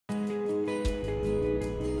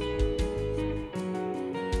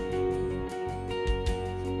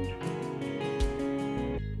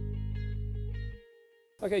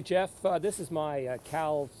Okay, Jeff, this is my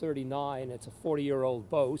Cal 39. It's a 40-year-old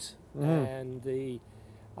boat, and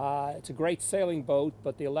it's a great sailing boat,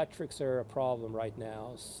 but the electrics are a problem right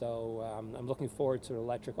now. So I'm looking forward to an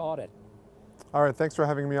electric audit. All right, thanks for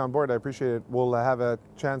having me on board. I appreciate it. We'll have a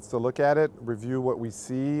chance to look at it, review what we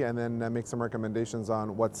see, and then make some recommendations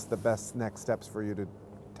on what's the best next steps for you to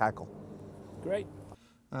tackle. Great.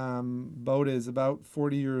 Boat is about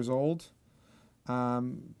 40 years old.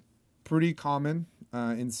 Pretty common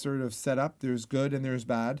in sort of setup. There's good and there's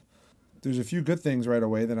bad. There's a few good things right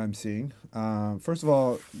away that I'm seeing. First of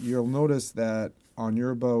all, you'll notice that on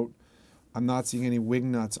your boat, I'm not seeing any wing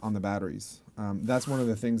nuts on the batteries. That's one of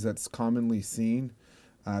the things that's commonly seen.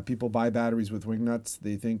 People buy batteries with wing nuts.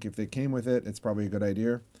 They think if they came with it, it's probably a good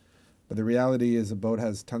idea. But the reality is a boat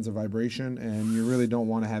has tons of vibration, and you really don't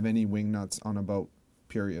want to have any wing nuts on a boat,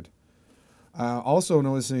 period. Also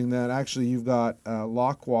noticing that actually you've got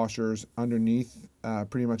lock washers underneath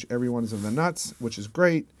pretty much every one of the nuts, which is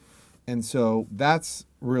great. And so that's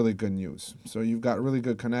really good news. So you've got really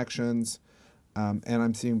good connections. And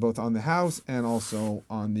I'm seeing both on the house and also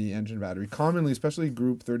on the engine battery. Commonly, especially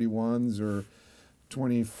group 31s or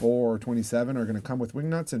 24 or 27 are going to come with wing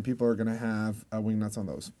nuts, and people are going to have wing nuts on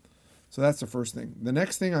those. So that's the first thing. The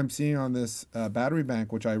next thing I'm seeing on this battery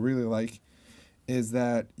bank, which I really like, is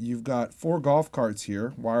that you've got 4 golf carts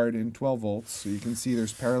here wired in 12 volts. So you can see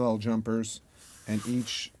there's parallel jumpers, and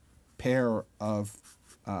each pair of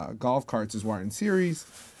golf carts is wired in series.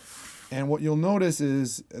 And what you'll notice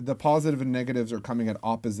is the positive and negatives are coming at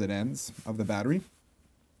opposite ends of the battery.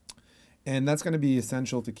 And that's going to be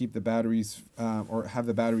essential to keep the batteries or have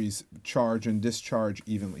the batteries charge and discharge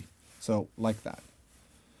evenly. So like that.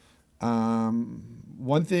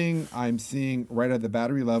 One thing I'm seeing right at the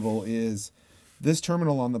battery level is this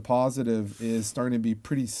terminal on the positive is starting to be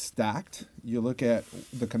pretty stacked. You look at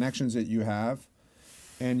the connections that you have,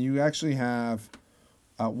 and you actually have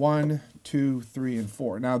 1, 2, 3, and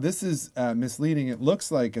 4. Now this is misleading. It looks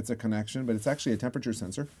like it's a connection, but it's actually a temperature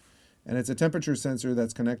sensor. And it's a temperature sensor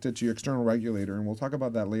that's connected to your external regulator, and we'll talk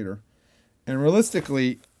about that later. And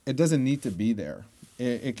realistically, it doesn't need to be there.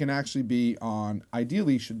 It can actually be on,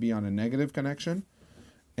 ideally should be on a negative connection.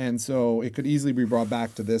 And so it could easily be brought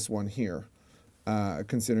back to this one here,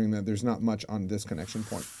 considering that there's not much on this connection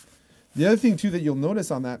point. The other thing too that you'll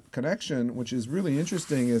notice on that connection, which is really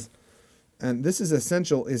interesting, is, and this is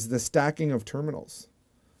essential, is the stacking of terminals.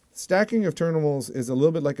 Stacking of terminals is a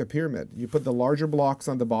little bit like a pyramid. You put the larger blocks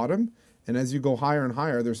on the bottom, and as you go higher and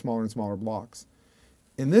higher, there's smaller and smaller blocks.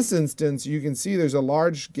 In this instance, you can see there's a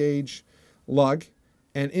large gauge lug,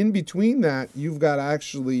 and in between that, you've got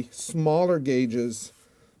actually smaller gauges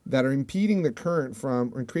that are impeding the current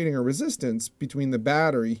from and creating a resistance between the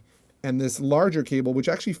battery and this larger cable, which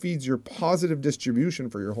actually feeds your positive distribution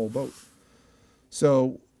for your whole boat.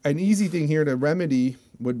 So an easy thing here to remedy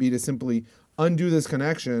would be to simply undo this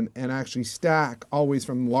connection and actually stack always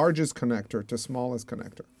from largest connector to smallest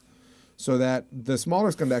connector. So that the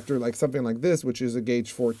smallest connector, like something like this, which is a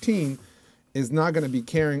gauge 14, is not going to be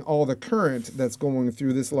carrying all the current that's going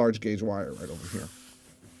through this large gauge wire right over here.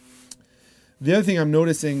 The other thing I'm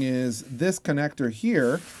noticing is this connector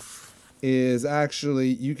here is actually,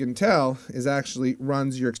 you can tell, is actually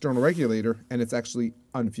runs your external regulator, and it's actually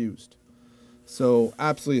unfused. So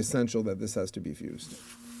absolutely essential that this has to be fused.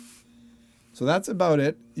 So that's about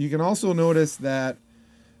it. You can also notice that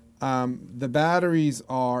the batteries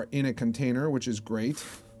are in a container, which is great.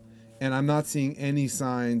 And I'm not seeing any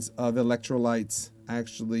signs of electrolytes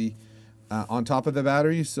actually on top of the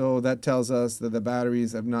battery. So that tells us that the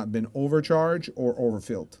batteries have not been overcharged or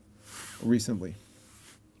overfilled recently.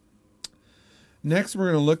 Next,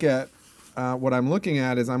 we're going to look at what I'm looking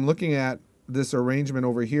at is I'm looking at this arrangement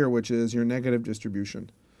over here, which is your negative distribution.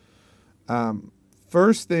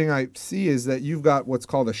 First thing I see is that you've got what's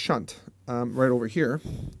called a shunt right over here.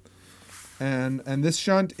 And this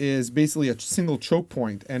shunt is basically a single choke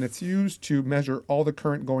point, and it's used to measure all the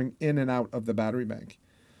current going in and out of the battery bank.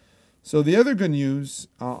 So the other good news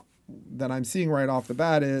that I'm seeing right off the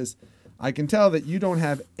bat is I can tell that you don't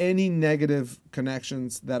have any negative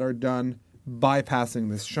connections that are done bypassing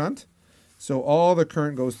this shunt. So all the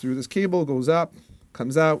current goes through this cable, goes up,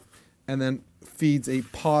 comes out, and then feeds a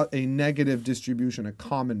negative distribution, a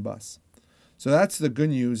common bus. So that's the good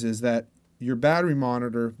news, is that your battery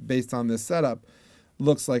monitor, based on this setup,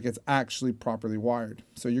 looks like it's actually properly wired.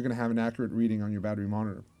 So you're going to have an accurate reading on your battery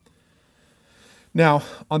monitor. Now,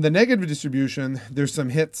 on the negative distribution, there's some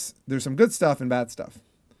hits, there's some good stuff and bad stuff.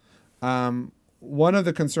 One of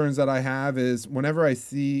the concerns that I have is whenever I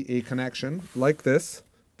see a connection like this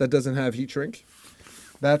that doesn't have heat shrink,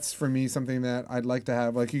 that's for me something that I'd like to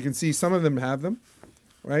have. Like you can see some of them have them,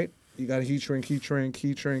 right? You got a heat shrink, heat shrink,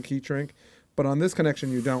 heat shrink, heat shrink. But on this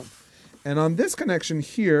connection, you don't. And on this connection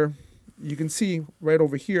here, you can see right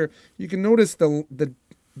over here, you can notice the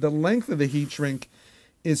length of the heat shrink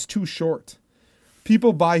is too short.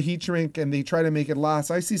 People buy heat shrink and they try to make it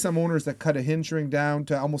last. I see some owners that cut a hinge shrink down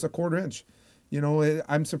to almost 1/4 inch. You know,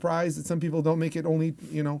 I'm surprised that some people don't make it only,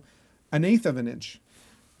 you know, 1/8 of an inch.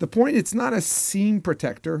 The point, it's not a seam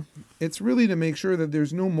protector. It's really to make sure that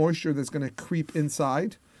there's no moisture that's going to creep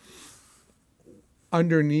inside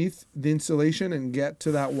underneath the insulation and get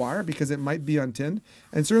to that wire, because it might be untinned.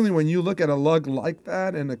 And certainly when you look at a lug like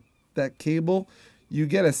that and that cable, you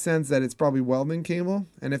get a sense that it's probably welding cable.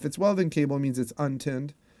 And if it's welding cable, it means it's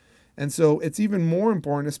untinned. And so it's even more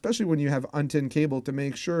important, especially when you have untinned cable, to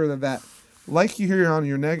make sure that like you hear on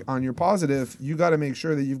your positive, you got to make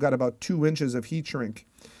sure that you've got about 2 inches of heat shrink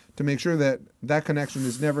to make sure that that connection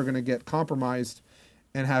is never going to get compromised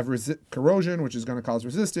and have corrosion, which is going to cause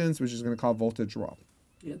resistance, which is going to cause voltage drop.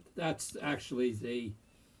 Yeah, that's actually the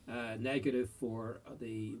negative for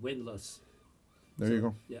the windlass. There you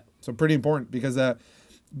go. Yeah. So pretty important, because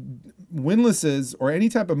windlasses or any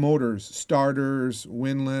type of motors, starters,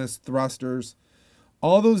 windlass, thrusters,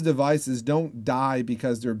 all those devices don't die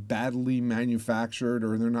because they're badly manufactured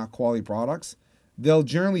or they're not quality products. They'll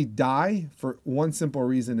generally die for one simple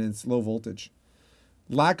reason, and it's low voltage.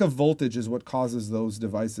 Lack of voltage is what causes those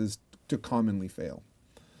devices to commonly fail.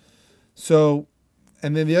 So,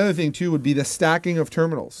 and then the other thing too would be the stacking of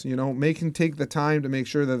terminals. You know, take the time to make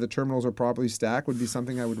sure that the terminals are properly stacked would be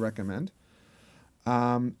something I would recommend.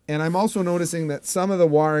 And I'm also noticing that some of the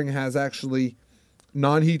wiring has actually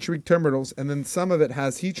non-heat shrink terminals, and then some of it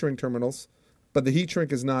has heat shrink terminals, but the heat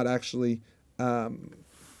shrink is not actually,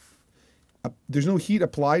 there's no heat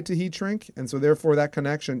applied to heat shrink, and so therefore that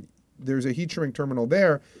connection, there's a heat shrink terminal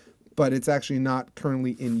there, but it's actually not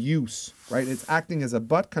currently in use, right? It's acting as a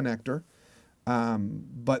butt connector,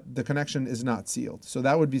 but the connection is not sealed. So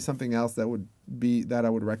that would be something else that I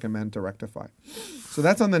would recommend to rectify. So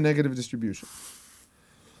that's on the negative distribution.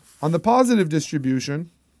 On the positive distribution,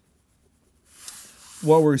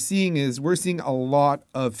 what we're seeing is a lot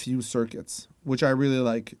of fuse circuits, which I really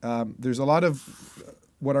like. There's a lot of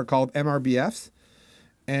what are called MRBFs,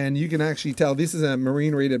 and you can actually tell this is a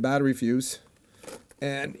marine rated battery fuse,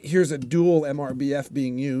 and here's a dual MRBF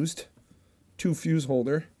being used, 2 fuse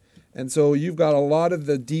holder, and so you've got a lot of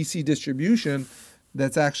the DC distribution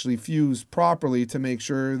that's actually fused properly to make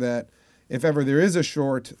sure that if ever there is a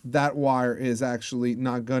short, that wire is actually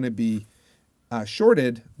not going to be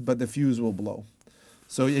shorted, but the fuse will blow.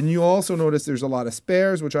 So, and you also notice there's a lot of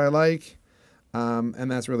spares, which I like,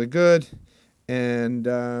 and that's really good. And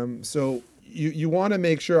so you want to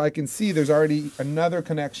make sure, I can see there's already another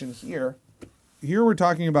connection here. Here we're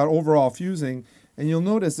talking about overall fusing, and you'll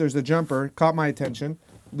notice there's a jumper, caught my attention,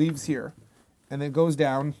 leaves here, and it goes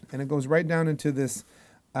down, and it goes right down into this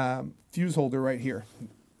fuse holder right here.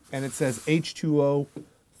 And it says H2O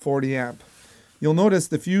 40 amp. You'll notice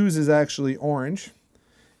the fuse is actually orange,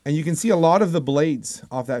 and you can see a lot of the blades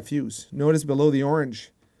off that fuse. Notice below the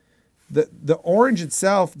orange. The orange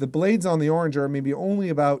itself, the blades on the orange are maybe only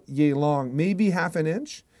about yay long, maybe 1/2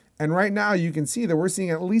 inch. And right now you can see that we're seeing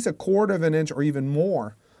at least 1/4 inch or even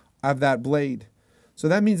more of that blade. So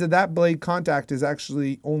that means that blade contact is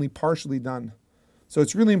actually only partially done. So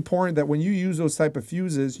it's really important that when you use those type of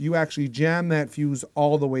fuses, you actually jam that fuse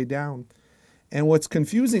all the way down. And what's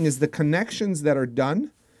confusing is the connections that are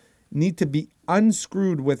done need to be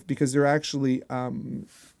unscrewed because they're actually,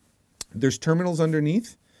 there's terminals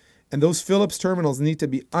underneath, and those Phillips terminals need to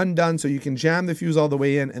be undone so you can jam the fuse all the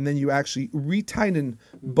way in, and then you actually retighten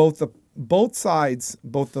both sides,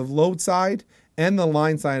 both the load side and the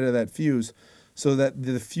line side of that fuse, so that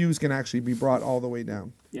the fuse can actually be brought all the way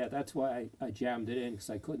down. Yeah, that's why I jammed it in, because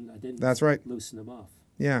I didn't That's right. loosen them off.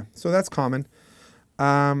 Yeah, so that's common.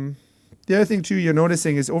 The other thing too you're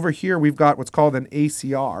noticing is over here we've got what's called an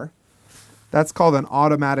ACR. That's called an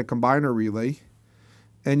automatic combiner relay.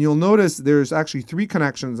 And you'll notice there's actually 3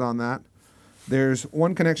 connections on that. There's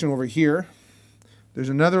one connection over here. There's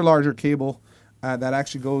another larger cable that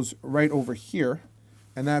actually goes right over here.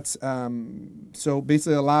 And that's so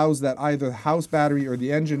basically allows that either the house battery or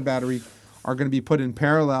the engine battery are going to be put in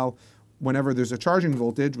parallel whenever there's a charging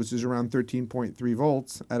voltage, which is around 13.3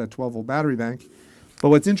 volts at a 12-volt battery bank. But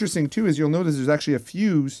what's interesting too is you'll notice there's actually a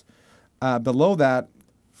fuse below that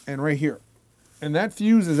and right here. And that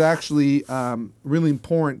fuse is actually really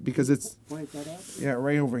important because it's, Point that out. yeah,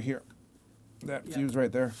 right over here. That fuse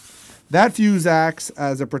right there. That fuse acts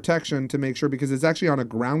as a protection to make sure, because it's actually on a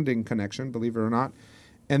grounding connection, believe it or not.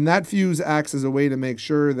 And that fuse acts as a way to make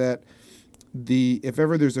sure that if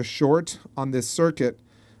ever there's a short on this circuit,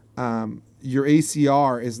 your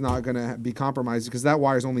ACR is not going to be compromised because that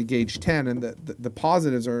wire is only gauge 10, and the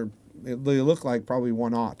positives are, they look like probably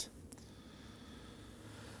 1/0.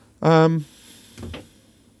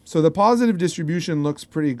 So the positive distribution looks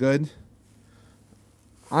pretty good.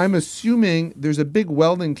 I'm assuming there's a big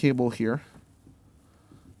welding cable here.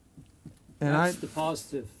 And that's the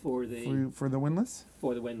positive for the windlass?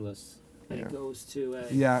 For the windlass. And it goes to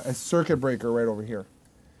a circuit breaker right over here.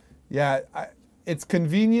 Yeah, it's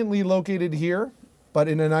conveniently located here, but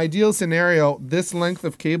in an ideal scenario, this length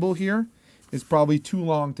of cable here is probably too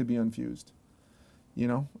long to be unfused. You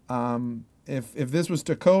know, if this was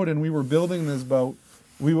to code and we were building this boat,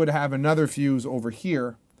 we would have another fuse over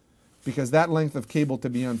here because that length of cable to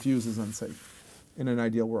be unfused is unsafe in an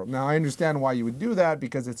ideal world. Now, I understand why you would do that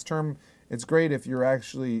because it's great if you're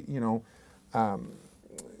actually, you know,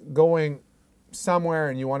 going somewhere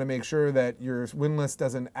and you want to make sure that your windlass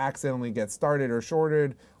doesn't accidentally get started or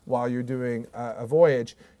shorted while you're doing a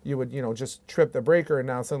voyage. You would, you know, just trip the breaker and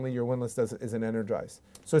now suddenly your windlass isn't energized.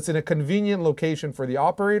 So it's in a convenient location for the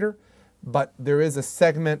operator, but there is a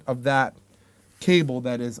segment of that cable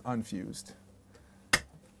that is unfused.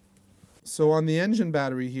 So on the engine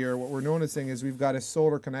battery here, what we're noticing is we've got a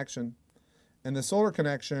solar connection, and the solar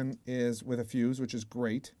connection is with a fuse, which is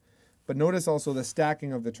great. But notice also the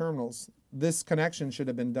stacking of the terminals. This connection should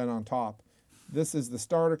have been done on top. This is the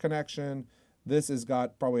starter connection. This has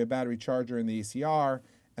got probably a battery charger in the ACR,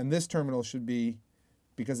 and this terminal should be,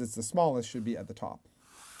 because it's the smallest, should be at the top.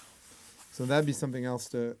 So that'd be something else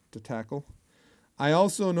to tackle. I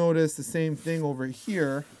also noticed the same thing over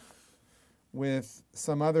here with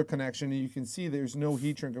some other connection. You can see there's no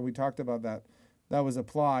heat shrink, and we talked about that. That was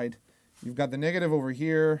applied. You've got the negative over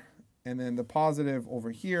here, and then the positive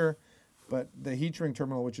over here, but the heat shrink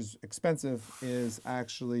terminal, which is expensive, is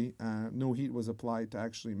actually, no heat was applied to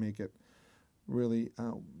actually make it really,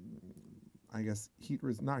 I guess,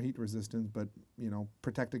 not heat resistant, but, you know,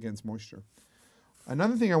 protect against moisture.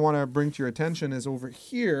 Another thing I want to bring to your attention is over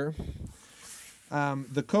here,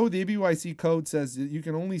 the code, the PYS code says that you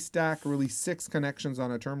can only stack really 6 connections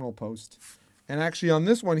on a terminal post. And actually on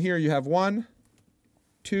this one here, you have 1,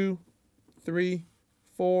 2, 3,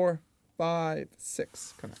 4, 5,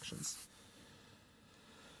 6 connections.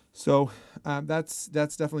 So that's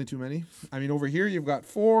definitely too many. I mean, over here you've got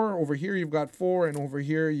 4, over here you've got 4, and over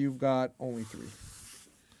here you've got only 3.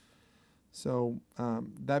 So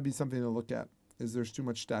that'd be something to look at, is there's too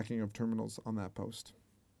much stacking of terminals on that post.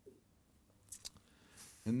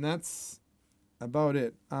 And that's about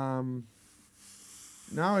it. Now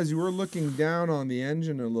as you were looking down on the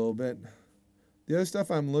engine a little bit, the other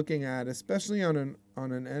stuff I'm looking at, especially on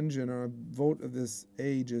an engine or a boat of this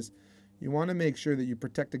age, is you want to make sure that you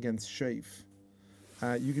protect against chafe.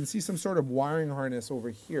 You can see some sort of wiring harness over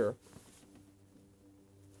here.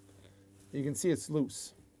 You can see it's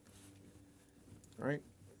loose. All right?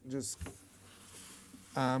 Just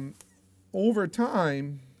over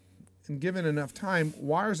time, and given enough time,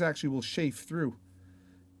 wires actually will chafe through.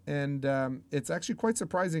 And it's actually quite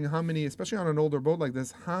surprising how many, especially on an older boat like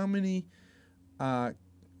this, how many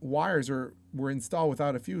wires were installed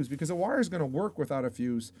without a fuse, because a wire is going to work without a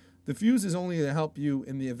fuse. The fuse is only to help you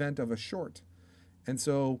in the event of a short. And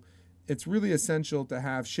so it's really essential to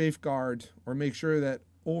have chafe guard, or make sure that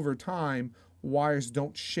over time wires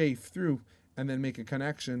don't chafe through and then make a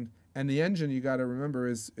connection. And the engine, you got to remember,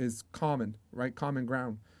 is common, right? Common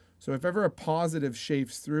ground. So if ever a positive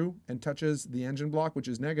chafes through and touches the engine block, which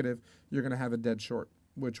is negative, you're going to have a dead short,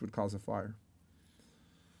 which would cause a fire.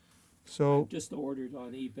 So I just ordered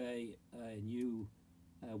on eBay a new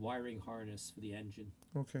wiring harness for the engine.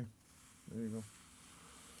 Okay, there you go.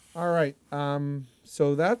 All right,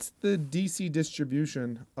 so that's the DC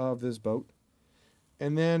distribution of this boat.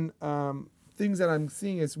 And then things that I'm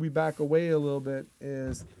seeing as we back away a little bit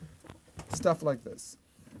is stuff like this.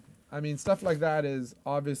 I mean, stuff like that is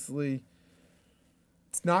obviously,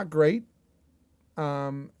 it's not great.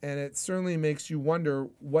 And it certainly makes you wonder,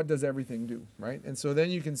 what does everything do, right? And so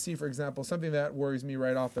then you can see, for example, something that worries me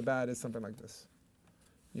right off the bat is something like this.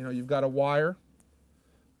 You know, you've got a wire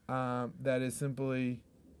that is simply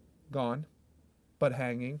gone, but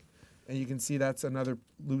hanging. And you can see that's another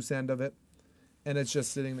loose end of it. And it's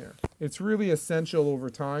just sitting there. It's really essential over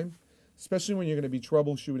time, especially when you're going to be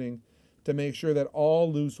troubleshooting, to make sure that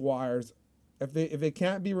all loose wires, if they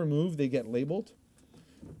can't be removed, they get labeled.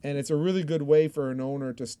 And it's a really good way for an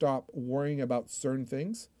owner to stop worrying about certain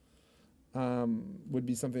things. Would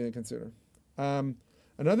be something to consider.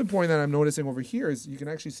 Another point that I'm noticing over here is you can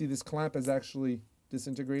actually see this clamp has actually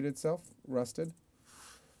disintegrated itself, rusted.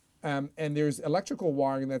 And there's electrical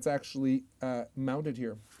wiring that's actually mounted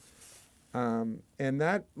here. And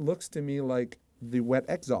that looks to me like the wet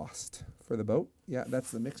exhaust for the boat. Yeah,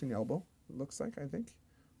 that's the mixing elbow, it looks like, I think.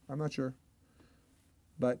 I'm not sure.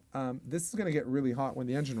 But this is going to get really hot when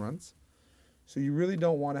the engine runs. So you really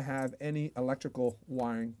don't want to have any electrical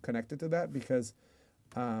wiring connected to that, because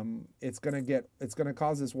it's going to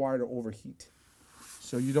cause this wire to overheat.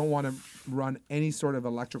 So you don't want to run any sort of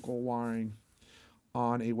electrical wiring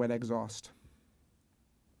on a wet exhaust.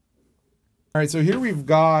 All right, so here we've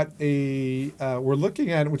got we're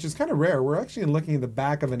looking at, which is kind of rare, we're actually looking at the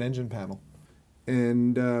back of an engine panel.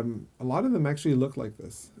 And a lot of them actually look like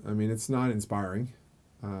this. I mean, it's not inspiring,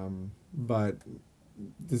 but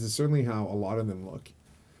this is certainly how a lot of them look.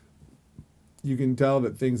 You can tell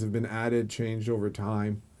that things have been added, changed over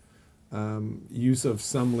time. Use of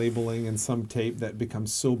some labeling and some tape that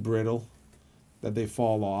becomes so brittle that they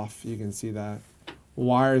fall off. You can see that.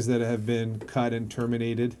 Wires that have been cut and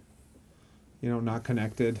terminated, not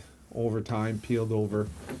connected over time, peeled over.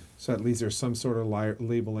 So at least there's some sort of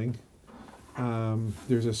labeling.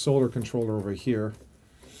 There's a solar controller over here,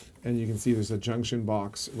 and you can see there's a junction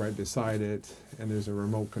box right beside it, and there's a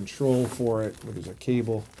remote control for it, where there's a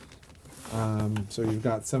cable. So you've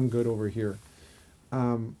got some good over here.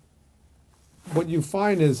 What you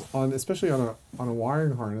find is, especially on a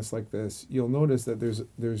wiring harness like this, you'll notice that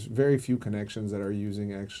there's very few connections that are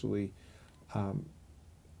using actually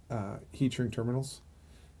heat shrink terminals.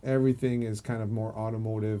 Everything is kind of more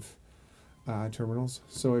automotive terminals.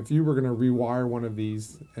 So if you were going to rewire one of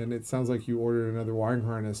these, and it sounds like you ordered another wiring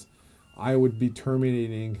harness, I would be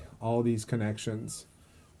terminating all these connections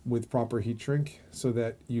with proper heat shrink so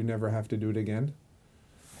that you never have to do it again.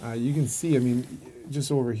 You can see, I mean,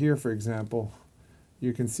 just over here, for example,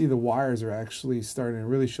 you can see the wires are actually starting to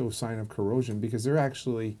really show sign of corrosion because they're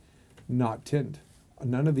actually not tinned.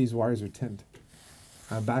 None of these wires are tinned.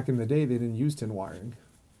 Back in the day, they didn't use tin wiring.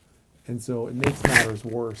 And so it makes matters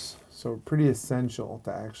worse. So pretty essential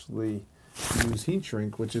to actually use heat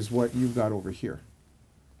shrink, which is what you've got over here.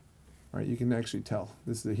 All right, you can actually tell.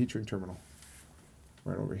 This is the heat shrink terminal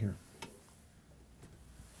right over here.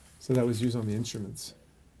 So that was used on the instruments.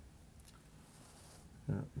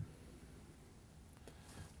 Yeah.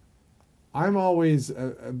 I'm always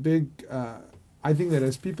a big, I think that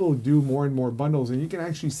as people do more and more bundles, and you can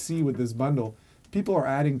actually see with this bundle, people are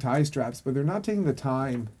adding tie straps, but they're not taking the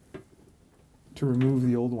time to remove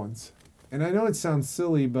the old ones. And I know it sounds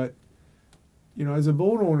silly, but as a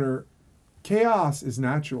boat owner, chaos is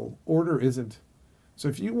natural, order isn't. So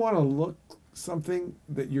if you want to look something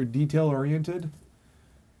that you're detail oriented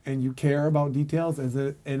and you care about details, as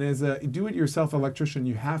a do-it-yourself electrician,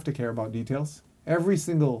 you have to care about details. Every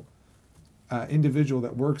single individual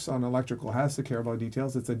that works on electrical has to care about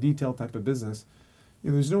details. It's a detail type of business.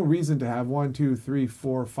 There's no reason to have 1, 2, 3,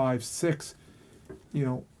 4, 5, 6,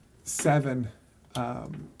 7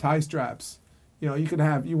 tie straps. You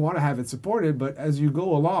want to have it supported, but as you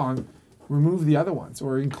go along, remove the other ones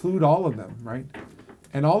or include all of them, right?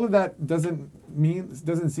 And all of that doesn't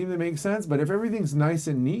seem to make sense, but if everything's nice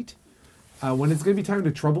and neat, when it's going to be time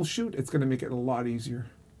to troubleshoot, it's going to make it a lot easier.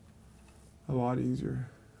 A lot easier.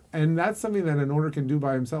 And that's something that an owner can do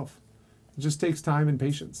by himself. It just takes time and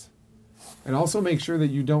patience. And also make sure that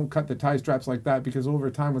you don't cut the tie straps like that, because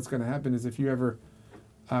over time what's going to happen is if you ever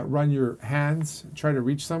run your hands, try to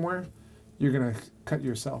reach somewhere, you're going to cut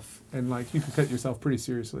yourself. And you can cut yourself pretty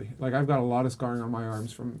seriously. I've got a lot of scarring on my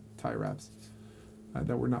arms from tie wraps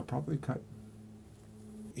that were not properly cut.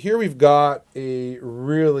 Here we've got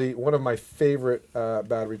one of my favorite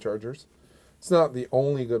battery chargers. It's not the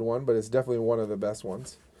only good one, but it's definitely one of the best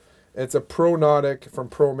ones. It's a ProNautic from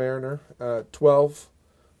Pro Mariner, 12,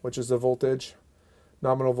 which is the voltage,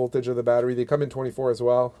 nominal voltage of the battery. They come in 24 as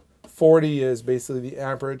well. 40 is basically the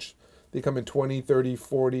amperage. They come in 20, 30,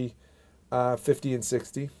 40, 50, and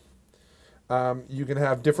 60. You can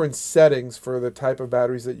have different settings for the type of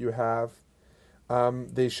batteries that you have.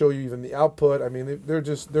 They show you even the output. I mean,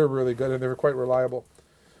 they're really good, and they're quite reliable.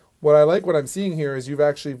 What I like what I'm seeing here is you've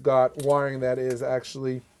actually got wiring that is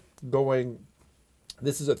actually going.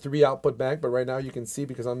 This is a 3 output bank, but right now you can see,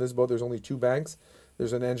 because on this boat there's only 2 banks.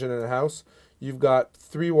 There's an engine and a house. You've got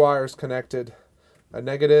 3 wires connected, a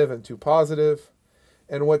negative and 2 positive.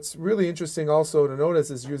 And what's really interesting also to notice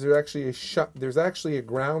is there's actually a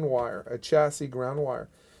ground wire, a chassis ground wire.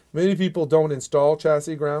 Many people don't install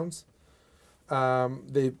chassis grounds.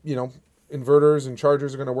 Inverters and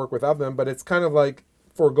chargers are going to work without them, but it's kind of like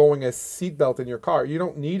foregoing a seatbelt in your car. You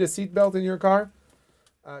don't need a seatbelt in your car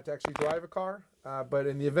to actually drive a car, but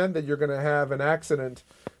in the event that you're going to have an accident,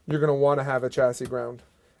 you're going to want to have a chassis ground.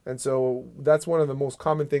 And so that's one of the most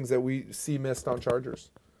common things that we see missed on chargers.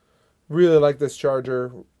 Really like this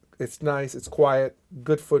charger. It's nice. It's quiet.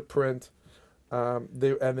 Good footprint.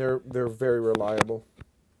 They're very reliable.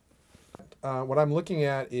 What I'm looking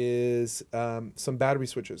at is some battery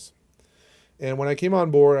switches. And when I came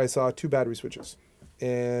on board, I saw 2 battery switches.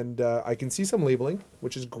 And I can see some labeling,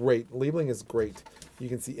 which is great. Labeling is great. You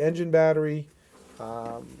can see engine battery,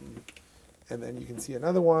 and then you can see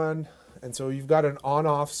another one. And so you've got an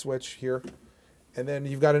on-off switch here. And then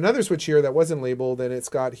you've got another switch here that wasn't labeled, and it's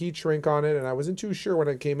got heat shrink on it. And I wasn't too sure when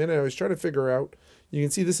I came in, and I was trying to figure out. You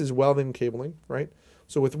can see this is welding cabling, right?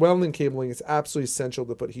 So with welding cabling, it's absolutely essential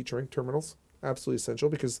to put heat shrink terminals. Absolutely essential,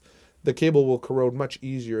 because the cable will corrode much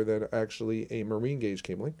easier than actually a marine gauge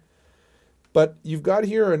cabling. But you've got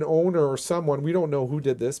here an owner or someone, we don't know who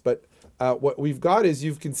did this, but what we've got is,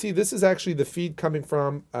 you can see this is actually the feed coming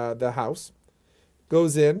from the house.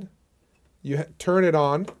 Goes in, you turn it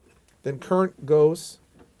on, then current goes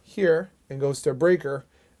here and goes to a breaker,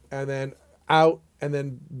 and then out and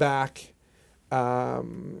then back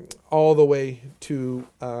all the way to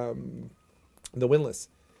the windlass.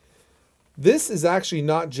 This is actually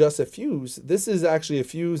not just a fuse. This is actually a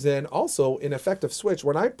fuse and also an effective switch.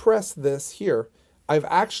 When I press this here, I've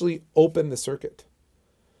actually opened the circuit.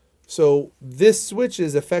 So this switch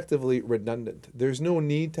is effectively redundant. There's no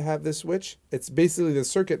need to have this switch. It's basically, the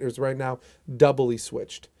circuit is right now doubly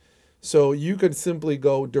switched. So you could simply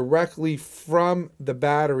go directly from the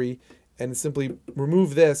battery and simply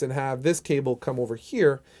remove this and have this cable come over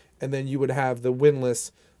here, and then you would have the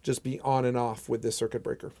windlass just be on and off with this circuit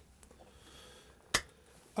breaker.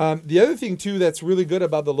 The other thing too that's really good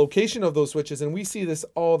about the location of those switches, and we see this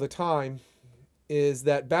all the time, is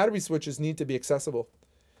that battery switches need to be accessible.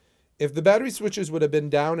 If the battery switches would have been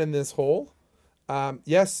down in this hole,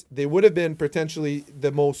 yes, they would have been potentially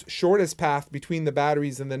the most shortest path between the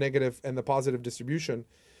batteries and the negative and the positive distribution.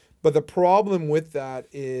 But the problem with that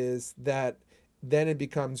is that then it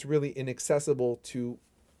becomes really inaccessible to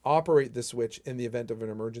operate the switch in the event of an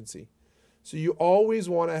emergency. So you always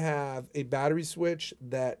want to have a battery switch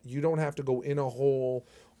that you don't have to go in a hole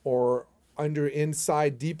or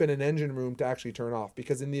inside deep in an engine room to actually turn off.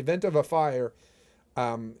 Because in the event of a fire,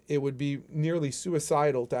 it would be nearly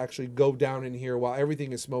suicidal to actually go down in here while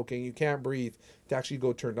everything is smoking. You can't breathe to actually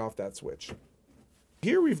go turn off that switch.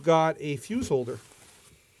 Here we've got a fuse holder,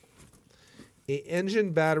 an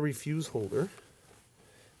engine battery fuse holder,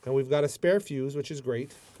 and we've got a spare fuse, which is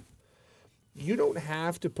great. You don't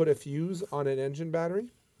have to put a fuse on an engine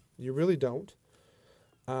battery. You really don't.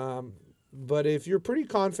 But if you're pretty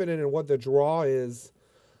confident in what the draw is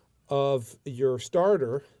of your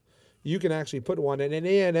starter, you can actually put one. And an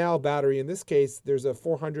A&L battery, in this case, there's a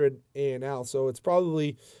 400 A&L. So it's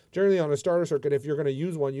probably, generally on a starter circuit, if you're going to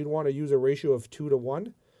use one, you'd want to use a ratio of 2 to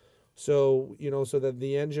 1. So, so that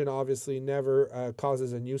the engine obviously never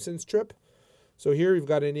causes a nuisance trip. So here you've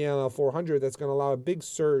got an A&L 400 that's going to allow a big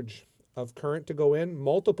surge of current to go in,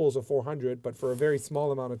 multiples of 400, but for a very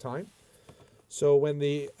small amount of time. So when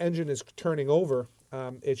the engine is turning over,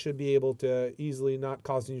 it should be able to easily not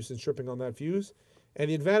cause nuisance tripping on that fuse. And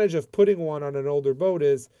the advantage of putting one on an older boat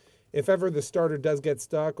is, if ever the starter does get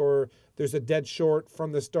stuck or there's a dead short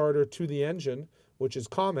from the starter to the engine, which is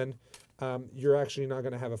common, you're actually not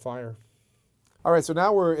going to have a fire. All right, so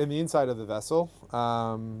now we're in the inside of the vessel,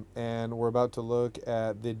 and we're about to look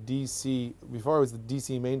at the DC. Before it was the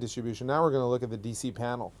DC main distribution, now we're going to look at the DC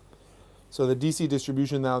panel. So the DC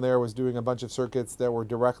distribution down there was doing a bunch of circuits that were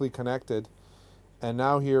directly connected, and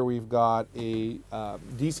now here we've got a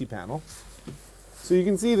DC panel. So you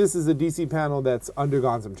can see this is a DC panel that's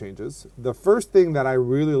undergone some changes. The first thing that I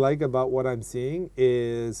really like about what I'm seeing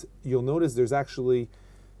is, you'll notice there's actually,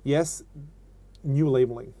 yes, new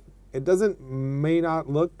labeling. It may not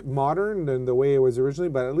look modern than the way it was originally,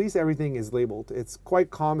 but at least everything is labeled. It's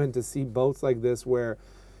quite common to see boats like this where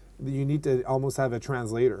you need to almost have a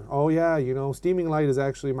translator. Oh yeah, steaming light is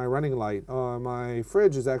actually my running light. My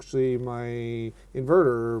fridge is actually my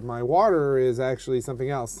inverter. My water is actually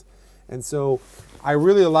something else. And so I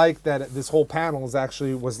really like that this whole panel was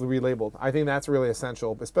relabeled. I think that's really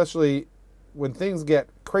essential, especially when things get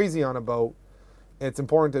crazy on a boat. It's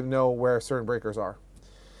important to know where certain breakers are.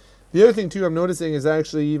 The other thing too I'm noticing is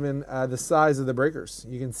actually even the size of the breakers.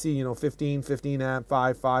 You can see, 15 amp,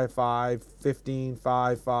 5, 5, 5, 15,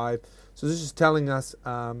 5, 5. So this is telling us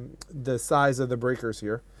the size of the breakers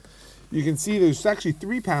here. You can see there's actually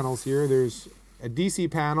 3 panels here. There's a DC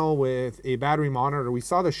panel with a battery monitor. We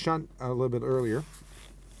saw the shunt a little bit earlier.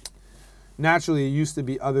 Naturally, it used to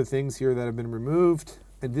be other things here that have been removed.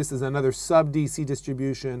 And this is another sub-DC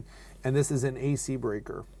distribution, and this is an AC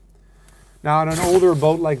breaker. Now, on an older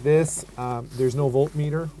boat like this, there's no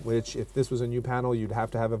voltmeter, which if this was a new panel, you'd have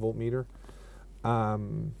to have a voltmeter.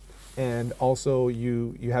 And also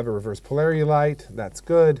you have a reverse polarity light, that's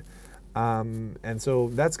good. And so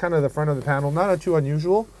that's kind of the front of the panel, not too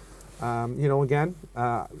unusual. You know, again,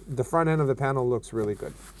 the front end of the panel looks really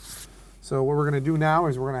good. So what we're going to do now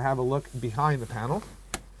is we're going to have a look behind the panel.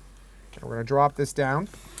 And we're going to drop this down.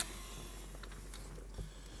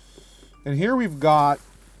 And here we've got,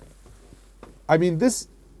 I mean, this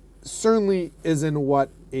certainly isn't what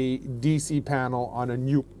a DC panel on a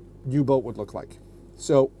new boat would look like.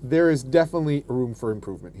 So there is definitely room for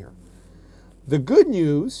improvement here. The good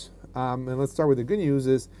news, and let's start with the good news,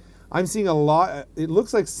 is I'm seeing a lot, it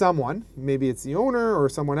looks like someone, maybe it's the owner or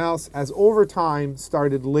someone else, has over time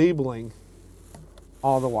started labeling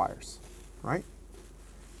all the wires, right?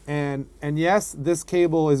 And yes, this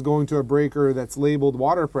cable is going to a breaker that's labeled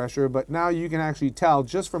water pressure, but now you can actually tell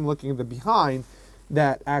just from looking at the behind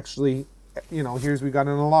that actually, you know, we got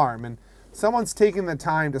an alarm, and someone's taking the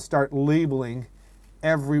time to start labeling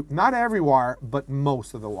not every wire, but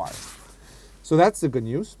most of the wires. So that's the good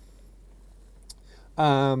news.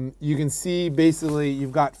 You can see basically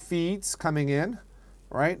you've got feeds coming in,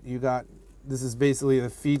 right? This is basically the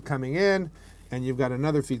feed coming in, and you've got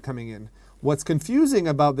another feed coming in. What's confusing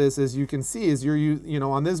about this, as you can see, is you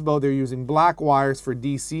know, on this boat they're using black wires for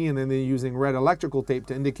DC, and then they're using red electrical tape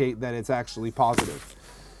to indicate that it's actually positive.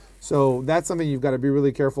 So that's something you've got to be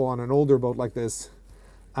really careful on an older boat like this,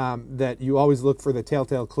 that you always look for the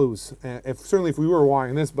telltale clues. Certainly if we were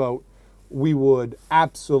wiring this boat, we would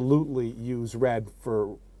absolutely use red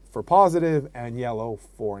for positive and yellow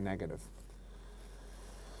for negative.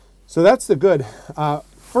 So that's the good.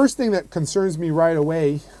 First thing that concerns me right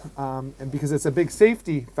away, and because it's a big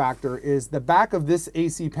safety factor, is the back of this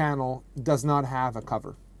AC panel does not have a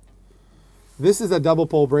cover. This is a double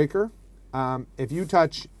pole breaker. If you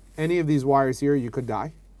touch any of these wires here, you could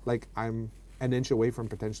die. Like, I'm an inch away from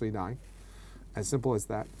potentially dying. As simple as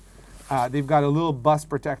that. They've got a little bus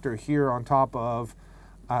protector here on top of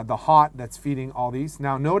the hot that's feeding all these.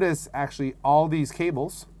 Now notice actually all these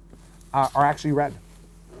cables are actually red.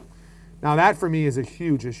 Now that for me is a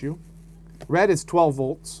huge issue. Red is 12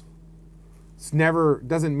 volts.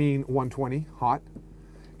 Doesn't mean 120 hot.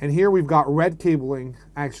 And here we've got red cabling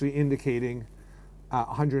actually indicating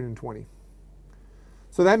 120.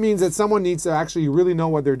 So that means that someone needs to actually really know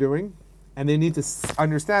what they're doing, and they need to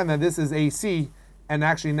understand that this is AC, and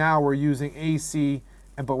actually now we're using AC,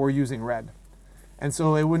 but we're using red. And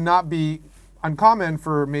so it would not be uncommon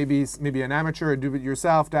for maybe an amateur or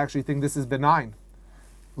do-it-yourself to actually think this is benign,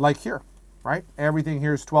 like here, right? Everything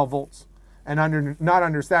here is 12 volts, and not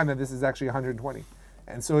understand that this is actually 120.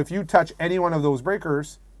 And so if you touch any one of those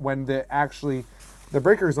breakers when the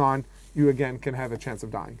breaker's on, you again can have a chance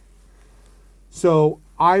of dying. So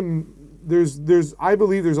I believe there's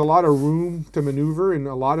a lot of room to maneuver in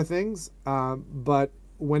a lot of things, but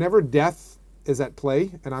whenever death is at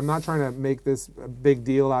play, and I'm not trying to make this a big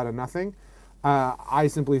deal out of nothing, I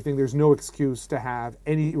simply think there's no excuse to have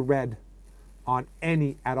any red on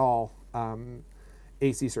any at all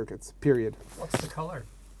AC circuits, period. What's the color?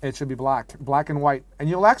 It should be black and white. And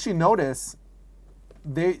you'll actually notice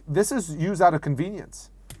this is used out of convenience,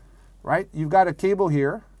 right? You've got a cable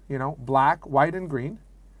here, you know, black, white, and green.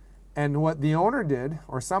 And what the owner did,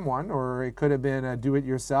 or someone, or it could have been a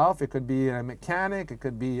do-it-yourself, it could be a mechanic, it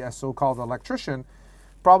could be a so-called electrician,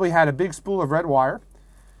 probably had a big spool of red wire,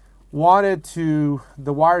 the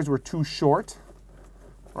wires were too short,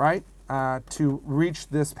 right, to reach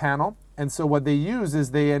this panel. And so what they used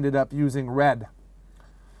is they ended up using red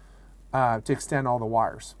to extend all the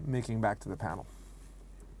wires, making back to the panel.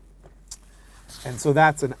 And so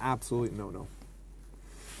that's an absolute no-no.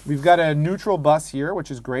 We've got a neutral bus here, which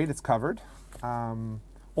is great. It's covered.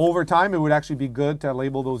 Over time, it would actually be good to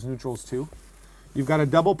label those neutrals too. You've got a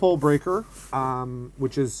double pole breaker,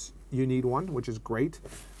 which is, you need one, which is great.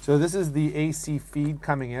 So this is the AC feed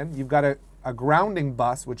coming in. You've got a grounding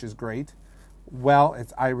bus, which is great. Well,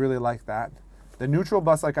 I really like that. The neutral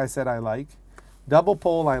bus, like I said, I like. Double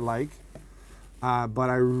pole, I like. But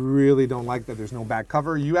I really don't like that there's no back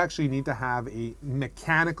cover. You actually need to have a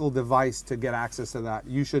mechanical device to get access to that.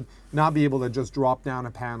 You should not be able to just drop down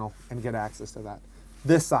a panel and get access to that.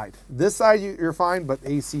 This side you're fine, but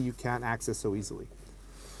AC you can't access so easily.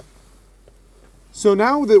 So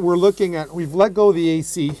now that we've let go of the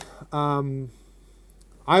AC,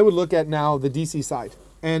 I would look at now the DC side.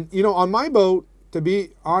 And you know, on my boat, to be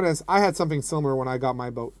honest, I had something similar when I got my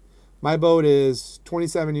boat. My boat is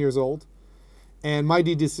 27 years old. And my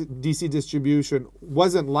DC distribution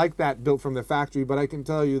wasn't like that built from the factory, but I can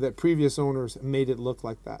tell you that previous owners made it look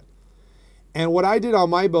like that. And what I did on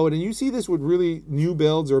my boat, and you see this with really new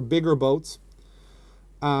builds or bigger boats,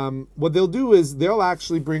 what they'll do is they'll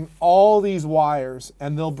actually bring all these wires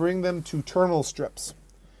and they'll bring them to terminal strips.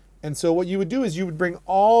 And so what you would do is you would bring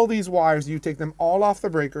all these wires, you take them all off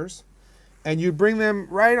the breakers, and you bring them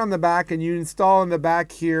right on the back, and you install in the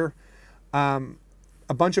back here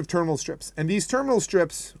a bunch of terminal strips. And these terminal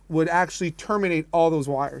strips would actually terminate all those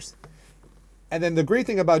wires. And then the great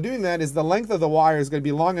thing about doing that is the length of the wire is going to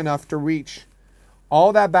be long enough to reach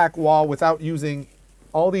all that back wall without using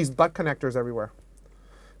all these butt connectors everywhere.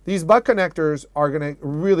 These butt connectors are going to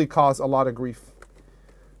really cause a lot of grief.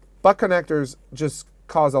 Butt connectors just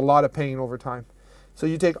cause a lot of pain over time. So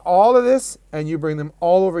you take all of this and you bring them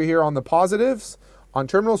all over here on the positives, on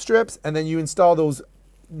terminal strips, and then you install those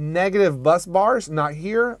negative bus bars, not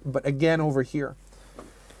here, but again over here.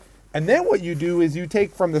 And then what you do is you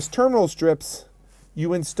take from this terminal strips,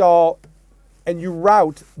 you install and you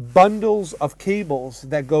route bundles of cables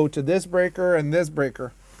that go to this breaker and this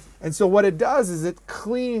breaker. And so what it does is it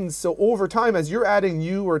cleans, so over time as you're adding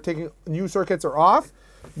new or taking new circuits or off,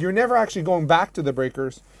 you're never actually going back to the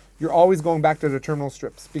breakers. You're always going back to the terminal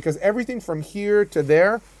strips because everything from here to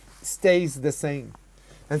there stays the same.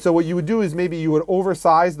 And so what you would do is maybe you would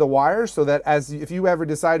oversize the wires so that if you ever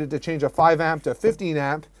decided to change a 5 amp to 15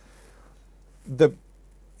 amp,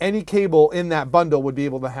 any cable in that bundle would be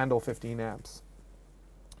able to handle 15 amps.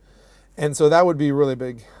 And so that would be a really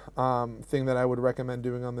big thing that I would recommend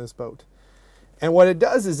doing on this boat. And what it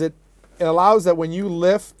does is it allows that when you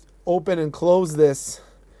lift, open, and close this,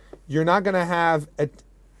 you're not going to have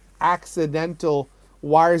accidental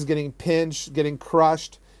wires getting pinched, getting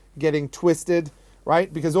crushed, getting twisted,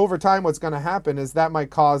 right? Because over time what's going to happen is that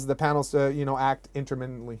might cause the panels to, act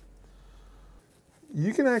intermittently.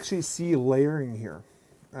 You can actually see layering here.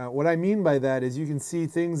 What I mean by that is you can see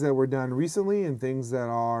things that were done recently and things that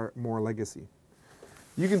are more legacy.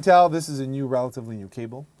 You can tell this is a relatively new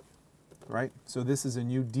cable, right? So this is a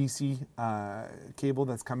new DC cable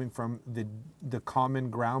that's coming from the common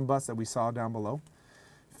ground bus that we saw down below.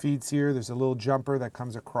 Feeds here, there's a little jumper that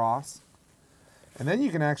comes across. And then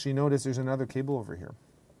you can actually notice there's another cable over here.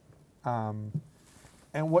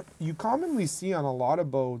 And what you commonly see on a lot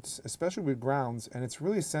of boats, especially with grounds, and it's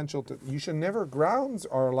really essential you should never, grounds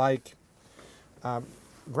are like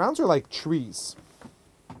trees.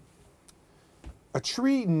 A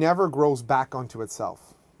tree never grows back onto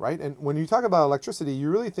itself, right? And when you talk about electricity, you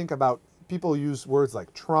really think about, people use words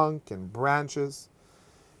like trunk and branches.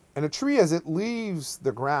 And a tree, as it leaves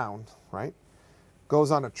the ground, right,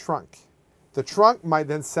 goes on a trunk. The trunk might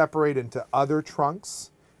then separate into other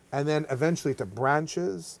trunks and then eventually to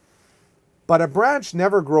branches. But a branch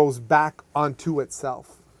never grows back onto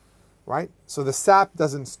itself, right? So the sap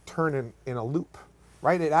doesn't turn in a loop,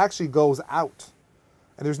 right? It actually goes out.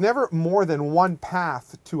 And there's never more than one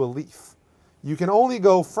path to a leaf. You can only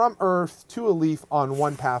go from earth to a leaf on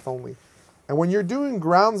one path only. And when you're doing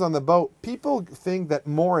grounds on the boat, people think that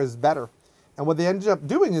more is better. And what they end up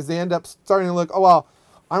doing is they end up starting to look, oh, well,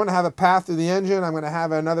 I'm going to have a path to the engine, I'm going to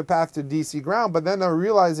have another path to DC ground, but then they're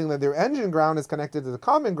realizing that their engine ground is connected to the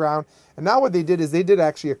common ground. And now what they did is they did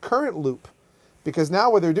actually a current loop, because now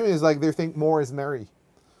what they're doing is like they think more is merry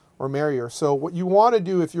or merrier. So what you want to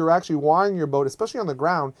do if you're actually wiring your boat, especially on the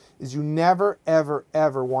ground, is you never, ever,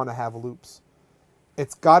 ever want to have loops.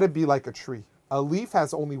 It's got to be like a tree. A leaf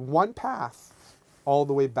has only one path all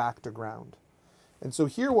the way back to ground. And so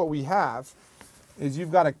here what we have is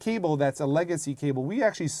you've got a cable that's a legacy cable. We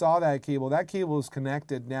actually saw that cable. That cable is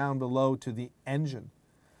connected down below to the engine,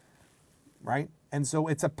 right? And so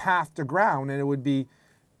it's a path to ground, and it would be,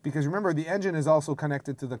 because remember the engine is also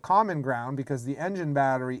connected to the common ground because the engine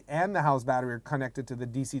battery and the house battery are connected to the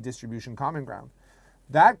DC distribution common ground.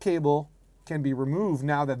 That cable can be removed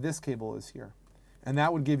now that this cable is here. And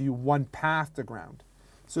that would give you one path to ground.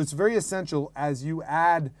 So it's very essential as you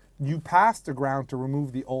add new paths to ground to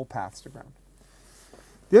remove the old paths to ground.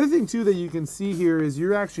 The other thing too that you can see here is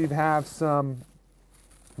you actually have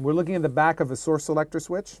we're looking at the back of a source selector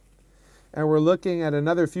switch, and we're looking at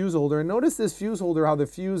another fuse holder. And notice this fuse holder, how the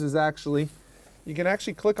fuse is actually, you can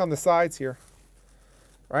actually click on the sides here,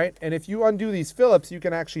 right? And if you undo these Phillips, you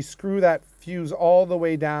can actually screw that fuse all the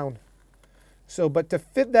way down. So, but to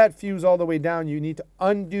fit that fuse all the way down, you need to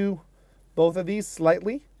undo both of these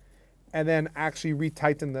slightly and then actually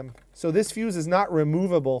retighten them. So this fuse is not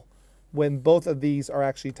removable when both of these are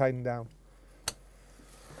actually tightened down.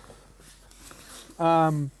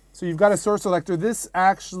 So you've got a source selector. This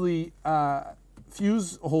actually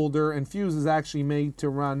fuse holder and fuse is actually made to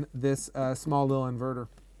run this small little inverter.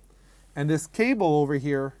 And this cable over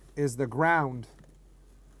here is the ground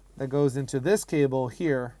that goes into this cable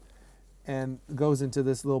here and goes into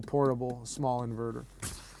this little portable small inverter.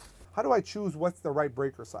 how do I choose what's the right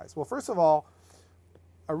breaker size? Well, first of all,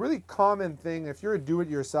 a really common thing, if you're a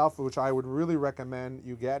do-it-yourself, which I would really recommend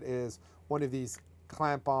you get, is one of these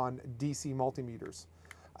clamp-on DC multimeters.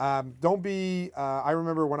 Don't be, I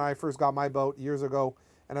remember when I first got my boat years ago,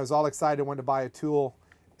 and I was all excited, wanted to buy a tool,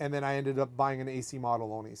 and then I ended up buying an AC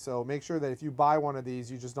model only. So make sure that if you buy one of these,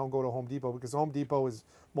 you just don't go to Home Depot, because Home Depot is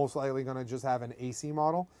most likely going to just have an AC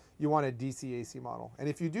model. You want a DC AC model. And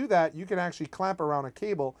if you do that, you can actually clamp around a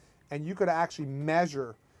cable, and you could actually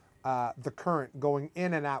measure the current going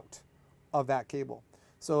in and out of that cable.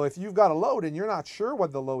 So if you've got a load and you're not sure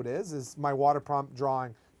what the load is my water pump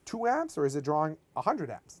drawing 2 amps or is it drawing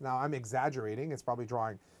 100 amps? Now I'm exaggerating, it's probably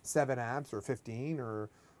drawing 7 amps or 15 or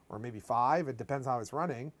maybe 5, it depends how it's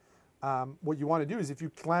running. What you want to do is if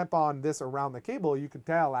you clamp on this around the cable, you can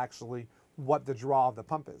tell actually what the draw of the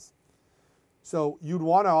pump is. So you'd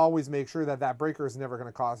want to always make sure that that breaker is never going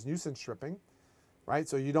to cause nuisance tripping. Right?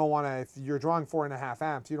 So you don't want to, if you're drawing 4.5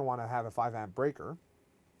 amps, you don't want to have a 5 amp breaker.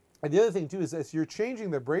 And the other thing too is if you're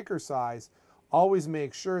changing the breaker size, always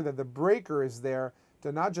make sure that the breaker is there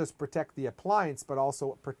to not just protect the appliance, but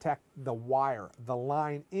also protect the wire, the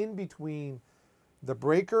line in between the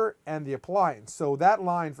breaker and the appliance. So that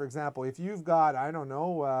line, for example, if you've got, I don't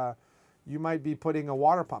know, you might be putting a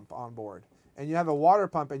water pump on board. And you have a water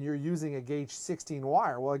pump and you're using a gauge 16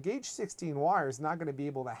 wire. Well, a gauge 16 wire is not going to be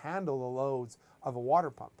able to handle the loads of a water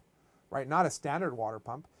pump, right? Not a standard water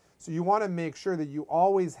pump. So you want to make sure that you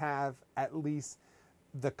always have at least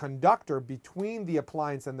the conductor between the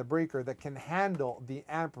appliance and the breaker that can handle the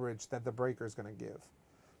amperage that the breaker is going to give.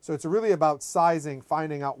 So it's really about sizing,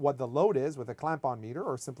 finding out what the load is with a clamp-on meter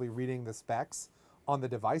or simply reading the specs on the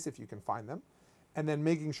device if you can find them, and then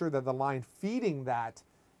making sure that the line feeding that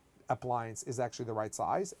appliance is actually the right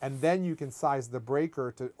size, and then you can size the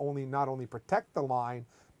breaker to not only protect the line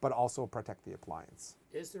but also protect the appliance.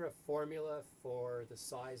 Is there a formula for the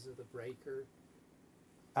size of the breaker?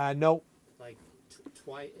 No. Like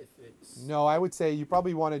if it's... No, I would say you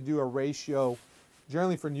probably want to do a ratio.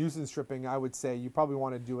 Generally for nuisance tripping, I would say you probably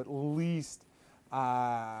want to do at least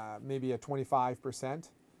maybe a 25%.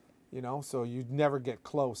 You know, so you'd never get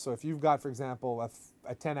close. So if you've got, for example,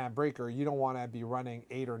 a 10 amp breaker, you don't want to be running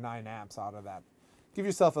 8 or 9 amps out of that. Give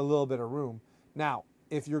yourself a little bit of room. Now,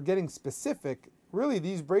 if you're getting specific, really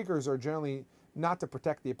these breakers are generally not to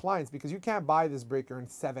protect the appliance because you can't buy this breaker in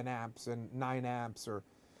 7 amps and 9 amps.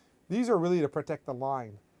 These are really to protect the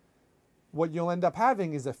line. What you'll end up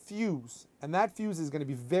having is a fuse, and that fuse is going to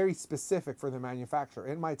be very specific for the manufacturer.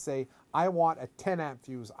 It might say, I want a 10 amp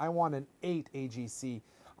fuse, I want an 8 AGC,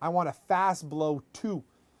 I want a fast blow 2.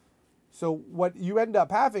 So what you end up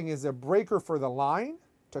having is a breaker for the line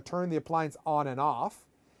to turn the appliance on and off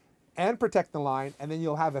and protect the line, and then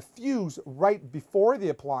you'll have a fuse right before the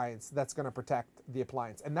appliance that's going to protect the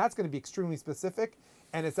appliance. And that's going to be extremely specific,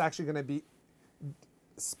 and it's actually going to be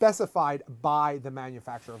specified by the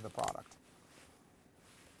manufacturer of the product.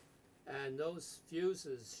 And those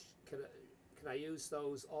fuses, can I use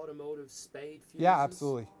those automotive spade fuses? Yeah,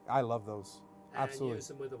 absolutely. I love those. And absolutely. use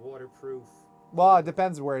them with a waterproof? Well, it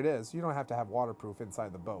depends where it is. You don't have to have waterproof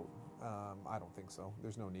inside the boat. I don't think so.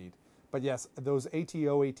 There's no need. But yes, those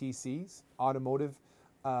ATO, ATCs, automotive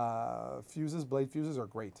fuses, blade fuses are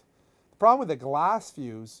great. The problem with a glass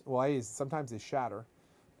fuse, well, is sometimes they shatter,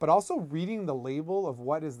 but also reading the label of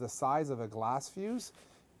what is the size of a glass fuse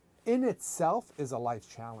in itself is a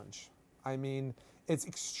life challenge. I mean, it's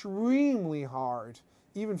extremely hard.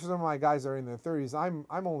 Even for some of my guys that are in their 30s,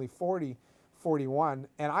 I'm only 40, 41,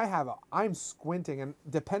 and I'm squinting, and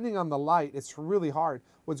depending on the light, it's really hard.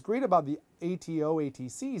 What's great about the ATO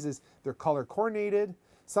ATCs is they're color coordinated.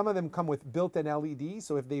 Some of them come with built-in LEDs,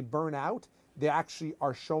 so if they burn out, they actually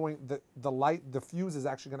are showing the light, the fuse is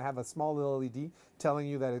actually gonna have a small little LED telling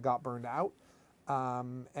you that it got burned out.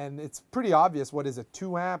 And it's pretty obvious what is a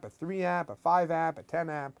 2 amp, a 3 amp, a 5 amp, a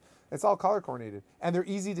 10 amp. It's all color coordinated, and they're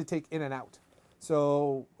easy to take in and out.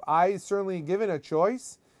 So I certainly, given a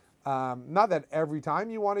choice, not that every time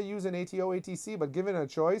you want to use an ATO ATC, but given a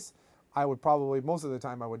choice, I would probably, most of the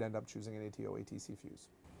time, I would end up choosing an ATO ATC fuse.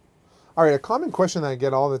 All right, a common question that I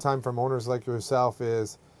get all the time from owners like yourself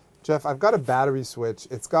is, Jeff, I've got a battery switch.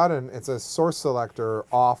 It's a source selector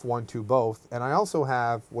off, 1, 2, both, and I also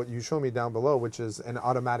have what you show me down below, which is an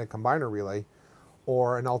automatic combiner relay,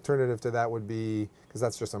 or an alternative to that would be, because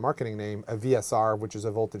that's just a marketing name, a VSR, which is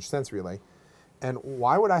a voltage sense relay. And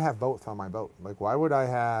why would I have both on my boat? Like, why would I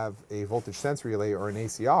have a voltage sense relay or an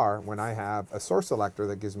ACR when I have a source selector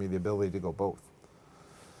that gives me the ability to go both?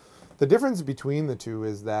 The difference between the two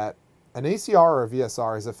is that an ACR or a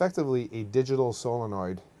VSR is effectively a digital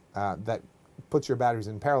solenoid that puts your batteries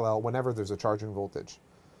in parallel whenever there's a charging voltage.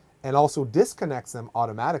 and also disconnects them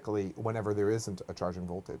automatically whenever there isn't a charging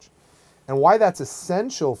voltage. And why that's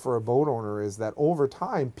essential for a boat owner is that over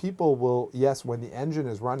time, people will, yes, when the engine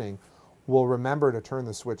is running, will remember to turn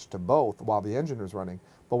the switch to both while the engine is running.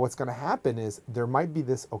 But what's going to happen is there might be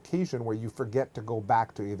this occasion where you forget to go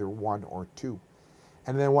back to either 1 or 2.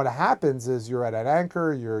 And then what happens is you're at an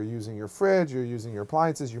anchor, you're using your fridge, you're using your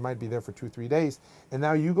appliances, you might be there for 2-3 days, and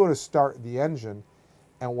now you go to start the engine,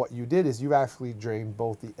 and what you did is you actually drained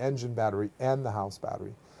both the engine battery and the house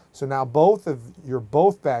battery. So now both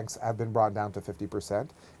banks have been brought down to 50%,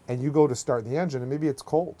 and you go to start the engine, and maybe it's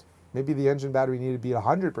cold. Maybe the engine battery needed to be at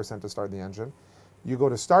 100% to start the engine. You go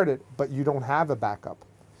to start it, but you don't have a backup.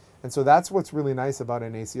 And so that's what's really nice about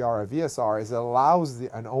an ACR or VSR is it allows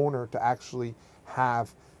an owner to actually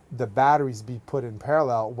have the batteries be put in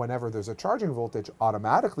parallel whenever there's a charging voltage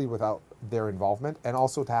automatically without their involvement, and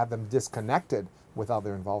also to have them disconnected without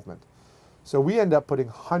their involvement. So we end up putting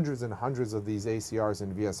hundreds and hundreds of these ACRs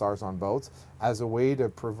and VSRs on boats as a way to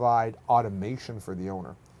provide automation for the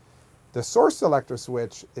owner. The source selector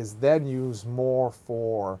switch is then used more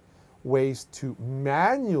for ways to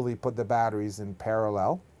manually put the batteries in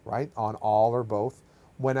parallel, right, on all or both,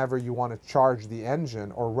 whenever you want to charge the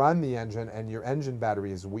engine or run the engine and your engine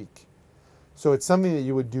battery is weak. So it's something that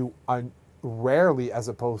you would do rarely as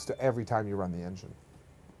opposed to every time you run the engine.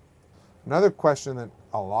 Another question that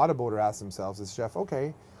a lot of boaters ask themselves is, Jeff,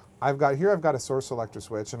 okay, I've got a source selector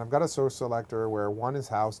switch, and I've got a source selector where 1 is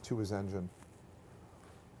house, 2 is engine.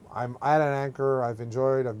 I'm at an anchor, I've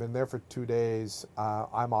been there for 2 days,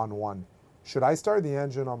 I'm on 1. Should I start the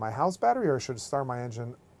engine on my house battery, or should I start my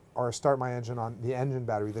engine on the engine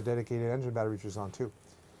battery, the dedicated engine battery, which is on 2?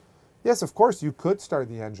 Yes, of course, you could start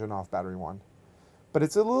the engine off battery 1, but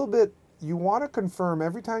it's a little bit, you want to confirm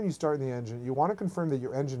every time you start the engine, you want to confirm that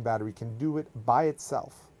your engine battery can do it by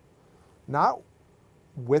itself, not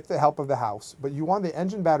with the help of the house, but you want the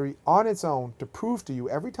engine battery on its own to prove to you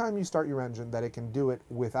every time you start your engine that it can do it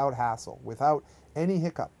without hassle, without any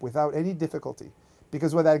hiccup, without any difficulty.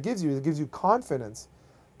 Because what that gives you is it gives you confidence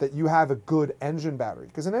that you have a good engine battery.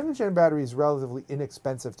 Because an engine battery is relatively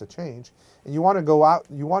inexpensive to change, and you want to go out,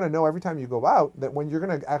 you want to know every time you go out that when you're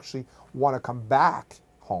going to actually want to come back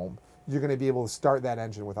home, you're going to be able to start that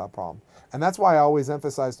engine without problem. And that's why I always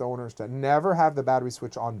emphasize to owners to never have the battery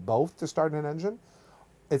switch on both to start an engine.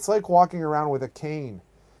 It's like walking around with a cane.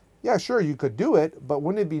 Yeah, sure, you could do it, but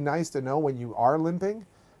wouldn't it be nice to know when you are limping,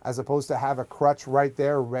 as opposed to have a crutch right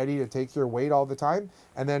there ready to take your weight all the time?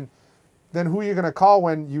 And then who are you going to call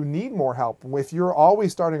when you need more help? If you're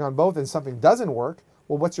always starting on both and something doesn't work,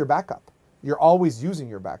 well, what's your backup? You're always using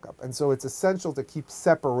your backup. And so it's essential to keep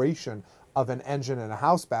separation of an engine and a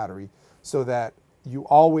house battery so that you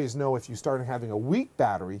always know if you start having a weak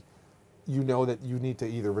battery, you know that you need to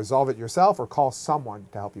either resolve it yourself or call someone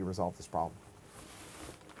to help you resolve this problem.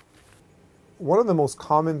 One of the most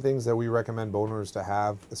common things that we recommend boat owners to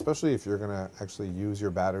have, especially if you're going to actually use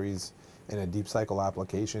your batteries in a deep cycle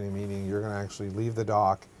application, meaning you're going to actually leave the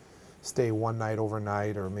dock, stay one night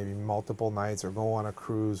overnight or maybe multiple nights, or go on a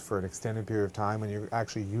cruise for an extended period of time when you're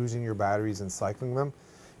actually using your batteries and cycling them,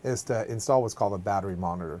 is to install what's called a battery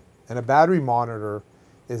monitor. And a battery monitor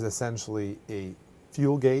is essentially a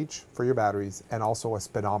fuel gauge for your batteries and also a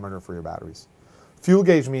speedometer for your batteries. Fuel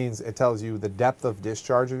gauge means it tells you the depth of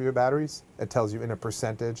discharge of your batteries. It tells you in a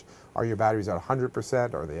percentage, are your batteries at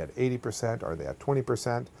 100%, are they at 80%, are they at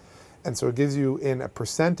 20%? And so it gives you in a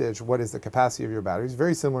percentage what is the capacity of your batteries,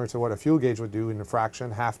 very similar to what a fuel gauge would do in a fraction,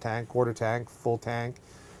 half tank, quarter tank, full tank,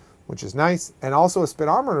 which is nice. And also a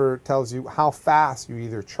speedometer tells you how fast you're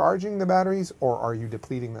either charging the batteries or are you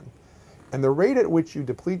depleting them. And the rate at which you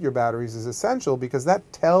deplete your batteries is essential because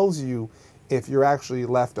that tells you if you're actually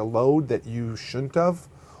left a load that you shouldn't have,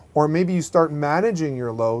 or maybe you start managing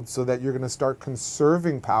your load so that you're going to start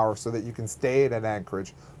conserving power so that you can stay at an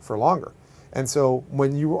anchorage for longer. And so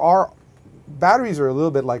when you are, batteries are a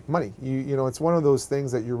little bit like money. You know, it's one of those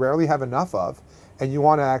things that you rarely have enough of and you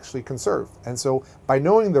want to actually conserve. And so by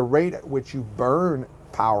knowing the rate at which you burn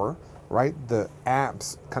power, right, the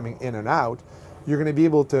amps coming in and out, you're going to be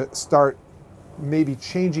able to start maybe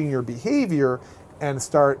changing your behavior and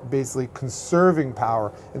start basically conserving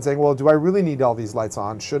power and saying, well, do I really need all these lights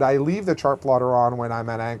on? Should I leave the chart plotter on when I'm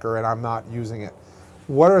at anchor and I'm not using it?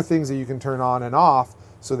 What are things that you can turn on and off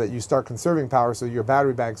so that you start conserving power so your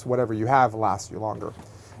battery banks, whatever you have, lasts you longer?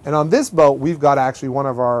 And on this boat, we've got actually one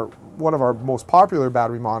of our most popular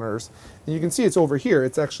battery monitors. And you can see it's over here.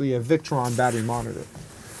 It's actually a Victron battery monitor.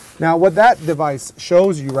 Now, what that device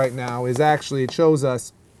shows you right now is actually, it shows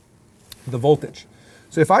us the voltage.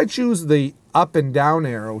 So if I choose the up and down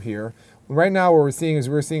arrow here, Right now what we're seeing is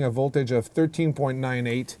we're seeing a voltage of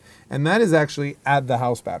 13.98, and that is actually at the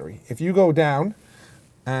house battery. If you go down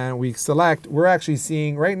and we select, we're actually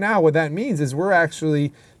seeing right now what that means is we're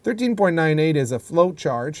actually 13.98 is a float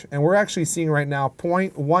charge, and we're actually seeing right now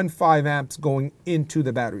 0.15 amps going into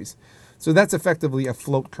the batteries. So that's effectively a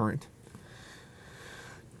float current.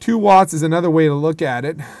 2 watts is another way to look at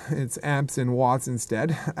it. It's amps and watts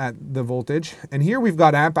instead at the voltage. And here we've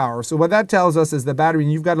got amp hour. So what that tells us is the battery,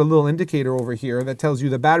 and you've got a little indicator over here that tells you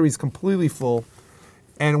the battery is completely full.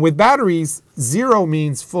 And with batteries, 0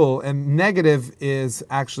 means full, and negative is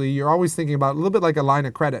actually, you're always thinking about a little bit like a line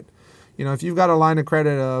of credit. You know, if you've got a line of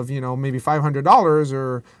credit of, you know, maybe $500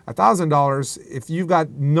 or $1,000, if you've got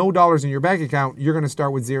no dollars in your bank account, you're going to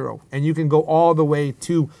start with 0. And you can go all the way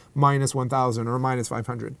to minus 1,000 or minus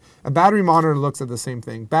 500. A battery monitor looks at the same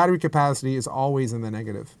thing. Battery capacity is always in the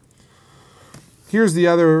negative. Here's the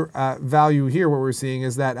other value here, what we're seeing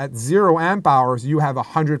is that at 0 amp hours, you have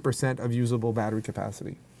 100% of usable battery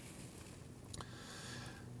capacity.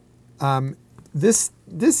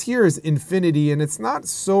 This here is infinity, and it's not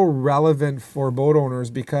so relevant for boat owners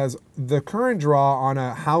because the current draw on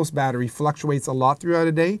a house battery fluctuates a lot throughout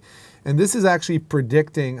a day. And this is actually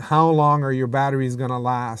predicting how long are your batteries going to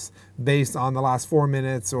last based on the last 4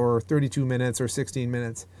 minutes or 32 minutes or 16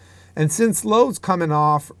 minutes. And since load's coming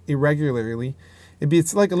off irregularly,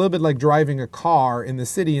 it's like a little bit like driving a car in the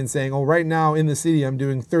city and saying, oh, right now in the city I'm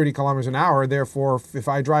doing 30 kilometers an hour. Therefore, if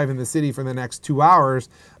I drive in the city for the next 2 hours,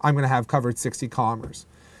 I'm going to have covered 60 kilometers.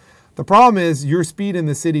 The problem is your speed in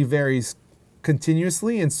the city varies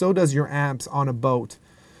continuously, and so does your amps on a boat.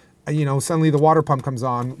 You know, suddenly the water pump comes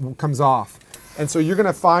off. And so you're going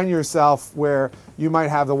to find yourself where you might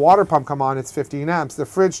have the water pump come on, it's 15 amps. The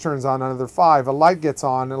fridge turns on another 5. A light gets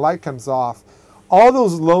on, a light comes off. All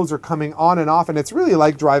those loads are coming on and off, and it's really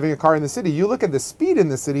like driving a car in the city. You look at the speed in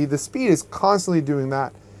the city, the speed is constantly doing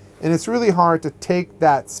that. And it's really hard to take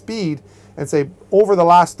that speed and say, over the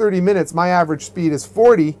last 30 minutes, my average speed is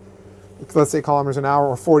 40, let's say kilometers an hour,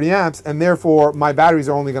 or 40 amps, and therefore my batteries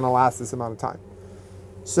are only going to last this amount of time.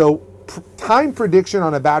 So time prediction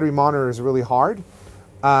on a battery monitor is really hard.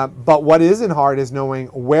 But what isn't hard is knowing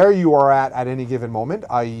where you are at any given moment,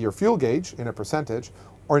 i.e. your fuel gauge in a percentage,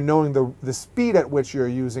 or knowing the speed at which you're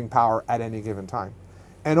using power at any given time.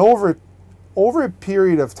 And over a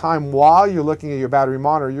period of time, while you're looking at your battery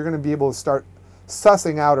monitor, you're going to be able to start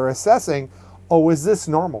sussing out or assessing, oh, is this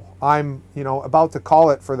normal? I'm, you know, about to call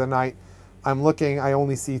it for the night. I'm looking, I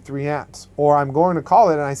only see 3 amps. Or I'm going to call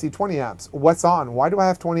it and I see 20 amps. What's on? Why do I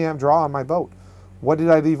have 20 amp draw on my boat? What did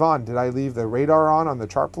I leave on? Did I leave the radar on the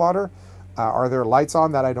chart plotter? Are there lights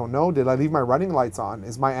on that I don't know? Did I leave my running lights on?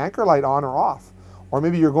 Is my anchor light on or off? Or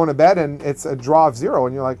maybe you're going to bed and it's a draw of 0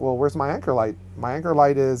 and you're like, well, where's my anchor light? My anchor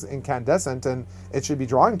light is incandescent and it should be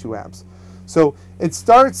drawing 2 amps. So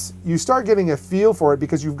you start getting a feel for it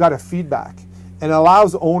because you've got a feedback, and it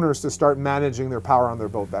allows owners to start managing their power on their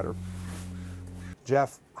boat better.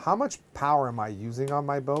 Jeff, how much power am I using on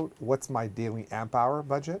my boat? What's my daily amp hour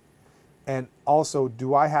budget? And also,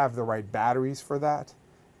 do I have the right batteries for that?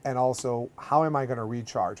 And also, how am I going to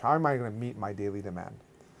recharge? How am I going to meet my daily demand?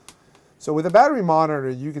 So with a battery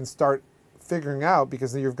monitor, you can start figuring out,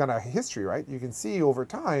 because you've got a history, right? You can see over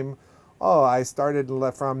time, oh, I started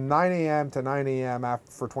from 9 a.m. to 9 a.m.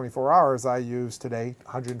 for 24 hours. I use today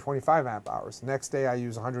 125 amp hours. Next day I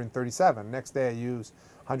use 137. Next day I use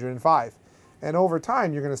 105. And over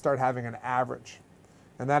time, you're going to start having an average.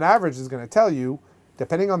 And that average is going to tell you,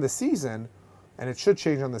 depending on the season, and it should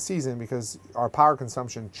change on the season because our power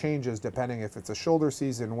consumption changes depending if it's a shoulder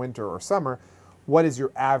season, winter, or summer, what is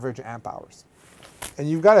your average amp hours? And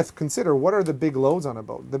you've got to consider, what are the big loads on a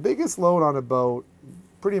boat? The biggest load on a boat,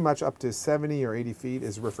 pretty much up to 70 or 80 feet,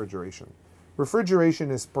 is refrigeration. Refrigeration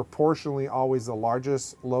is proportionally always the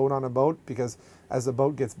largest load on a boat because as the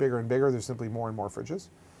boat gets bigger and bigger, there's simply more and more fridges.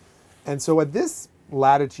 And so at this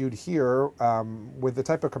latitude here, with the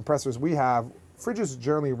type of compressors we have, fridges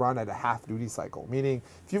generally run at a half duty cycle, meaning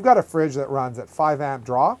if you've got a fridge that runs at 5 amp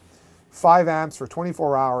draw, 5 amps for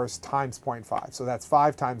 24 hours times 0.5. So that's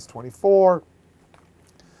 5 times 24.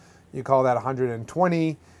 You call that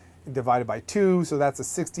 120 divided by 2. So that's a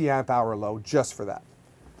 60 amp hour load just for that.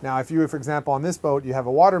 Now, if you, for example, on this boat, you have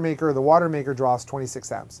a water maker, the water maker draws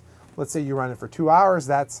 26 amps. Let's say you run it for 2 hours.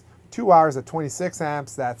 That's 2 hours at 26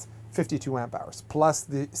 amps. That's 52 amp hours plus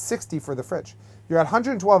the 60 for the fridge. You're at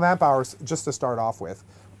 112 amp hours just to start off with,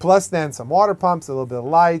 plus then some water pumps, a little bit of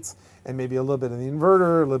lights, and maybe a little bit of the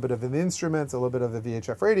inverter, a little bit of the instruments, a little bit of the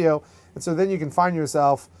VHF radio. And so then you can find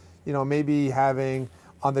yourself, you know, maybe having,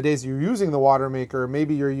 on the days you're using the water maker,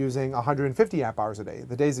 maybe you're using 150 amp hours a day.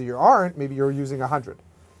 The days that you aren't, maybe you're using 100.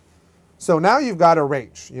 So now you've got a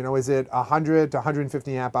range. You know, is it 100 to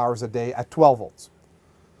 150 amp hours a day at 12 volts?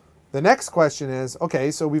 The next question is,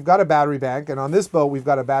 okay, so we've got a battery bank, and on this boat we've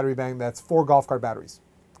got a battery bank that's 4 golf cart batteries.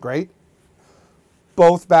 Great.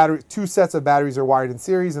 Both battery, 2 sets of batteries are wired in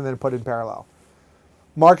series and then put in parallel.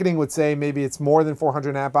 Marketing would say maybe it's more than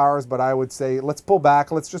 400 amp hours, but I would say let's pull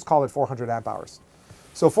back. Let's just call it 400 amp hours.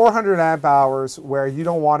 So 400 amp hours where you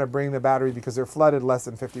don't want to bring the battery because they're flooded less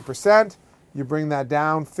than 50%. You bring that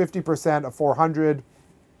down. 50% of 400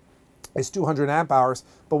 is 200 amp hours.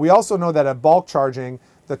 But we also know that at bulk charging,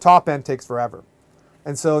 the top end takes forever.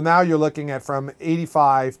 And so now you're looking at from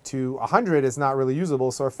 85 to 100 is not really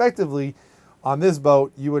usable. So effectively, on this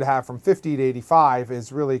boat, you would have from 50 to 85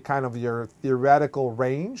 is really kind of your theoretical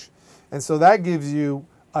range. And so that gives you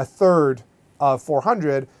a third of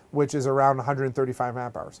 400, which is around 135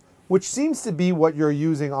 amp hours, which seems to be what you're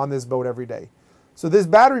using on this boat every day. So this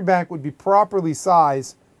battery bank would be properly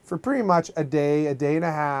sized for pretty much a day and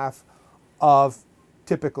a half of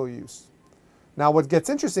typical use. Now what gets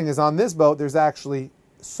interesting is on this boat, there's actually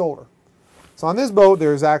solar. So on this boat,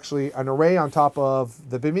 there's actually an array on top of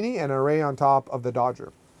the Bimini and an array on top of the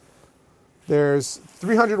Dodger. There's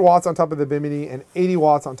 300 watts on top of the Bimini and 80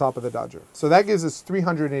 watts on top of the Dodger. So that gives us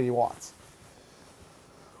 380 watts.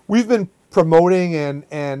 We've been promoting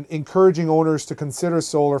and encouraging owners to consider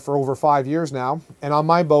solar for over 5 years now. And on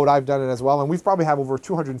my boat, I've done it as well. And we've probably have over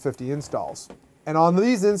 250 installs. And on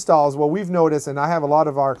these installs, what we've noticed, and I have a lot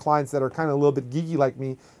of our clients that are kind of a little bit geeky like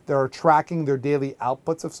me, that are tracking their daily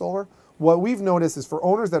outputs of solar. What we've noticed is for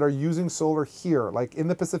owners that are using solar here, like in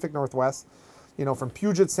the Pacific Northwest, you know, from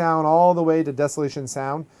Puget Sound all the way to Desolation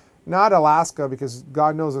Sound, not Alaska, because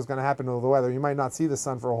God knows what's going to happen to the weather. You might not see the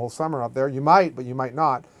sun for a whole summer up there. You might, but you might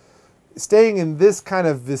not. Staying in this kind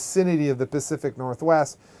of vicinity of the Pacific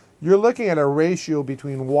Northwest, you're looking at a ratio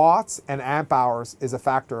between watts and amp hours is a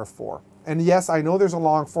factor of 4. And yes, I know there's a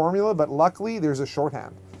long formula, but luckily there's a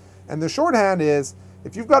shorthand. And the shorthand is,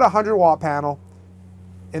 if you've got a 100-watt panel,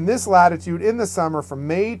 in this latitude, in the summer, from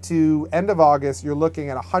May to end of August, you're looking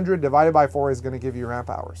at 100 divided by 4 is going to give you your amp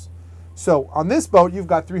hours. So on this boat, you've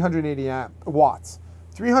got 380 watts.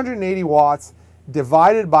 380 watts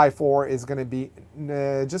divided by 4 is going to be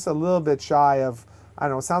just a little bit shy of, I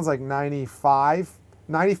don't know, it sounds like 95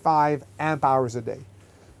 amp hours a day.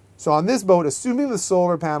 So on this boat, assuming the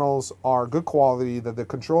solar panels are good quality, that the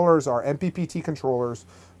controllers are MPPT controllers,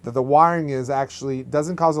 that the wiring is actually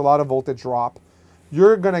doesn't cause a lot of voltage drop,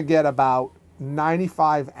 you're going to get about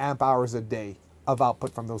 95 amp hours a day of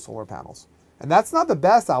output from those solar panels. And that's not the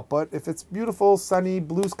best output. If it's beautiful, sunny,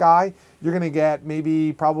 blue sky, you're going to get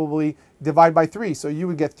maybe probably divide by 3. So you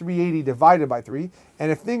would get 380 divided by 3.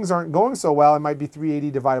 And if things aren't going so well, it might be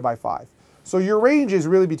 380 divided by 5. So your range is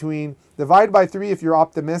really between divided by 3 if you're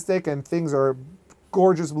optimistic and things are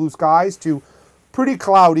gorgeous blue skies to pretty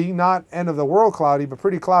cloudy, not end of the world cloudy, but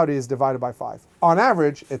pretty cloudy is divided by 5. On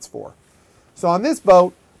average, it's 4. So on this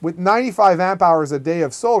boat, with 95 amp hours a day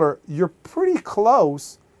of solar, you're pretty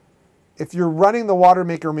close. If you're running the water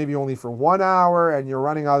maker maybe only for 1 hour and you're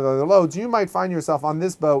running out of other loads, you might find yourself on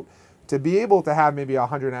this boat to be able to have maybe a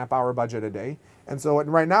 100 amp hour budget a day. And so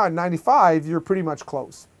right now at 95, you're pretty much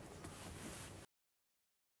close.